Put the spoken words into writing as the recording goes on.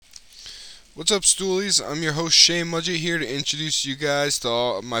What's up, Stoolies? I'm your host, Shane Mudgett, here to introduce you guys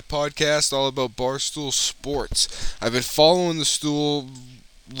to my podcast all about Barstool Sports. I've been following the Stool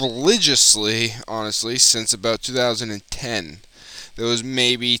religiously, honestly, since about 2010. There was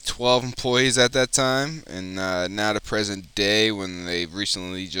maybe 12 employees at that time, and now to present day when they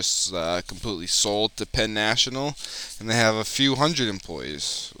recently just completely sold to Penn National, and they have a few hundred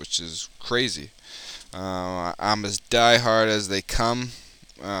employees, which is crazy. I'm as diehard as they come.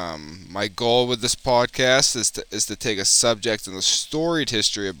 My goal with this podcast is to take a subject in the storied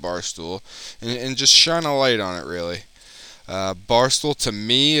history of Barstool and just shine a light on it, really. Barstool, to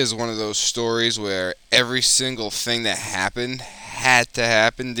me, is one of those stories where every single thing that happened had to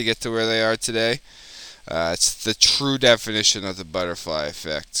happen to get to where they are today. It's the true definition of the butterfly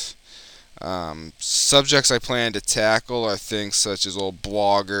effect. Subjects I plan to tackle are things such as old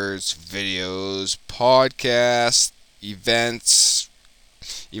bloggers, videos, podcasts, events,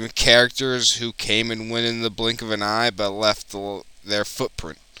 even characters who came and went in the blink of an eye but left their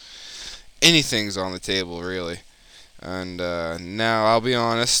footprint. Anything's on the table, really. And now I'll be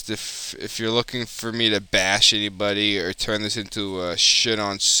honest, if you're looking for me to bash anybody or turn this into a shit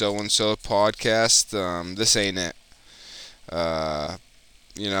on so and so podcast, this ain't it. Uh,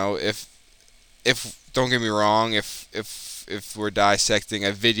 if don't get me wrong, if we're dissecting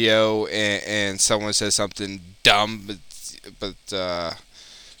a video and someone says something dumb, but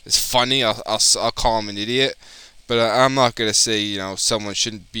it's funny, I'll call him an idiot. But I'm not gonna say someone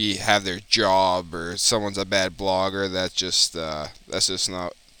shouldn't be have their job or someone's a bad blogger. That's just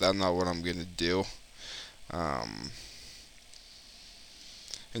not what I'm gonna do. Um,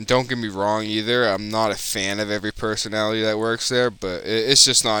 and don't get me wrong either. I'm not a fan of every personality that works there, but it's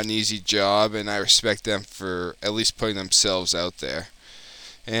just not an easy job, and I respect them for at least putting themselves out there.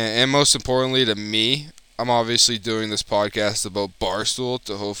 And most importantly to me, I'm obviously doing this podcast about Barstool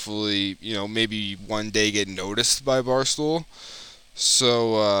to hopefully, maybe one day get noticed by Barstool.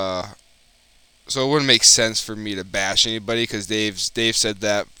 So, so it wouldn't make sense for me to bash anybody because they've said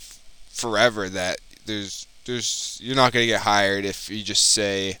that forever that there's you're not gonna get hired if you just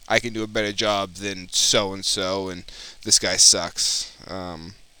say I can do a better job than so and this guy sucks.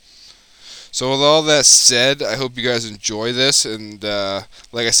 So with all that said, I hope you guys enjoy this, and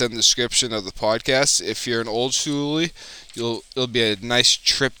like I said in the description of the podcast, if you're an old stoolie, it'll be a nice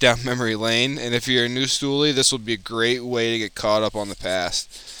trip down memory lane, and if you're a new stoolie, this will be a great way to get caught up on the past.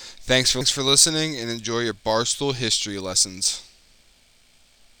 Thanks for listening, and enjoy your Barstool history lessons.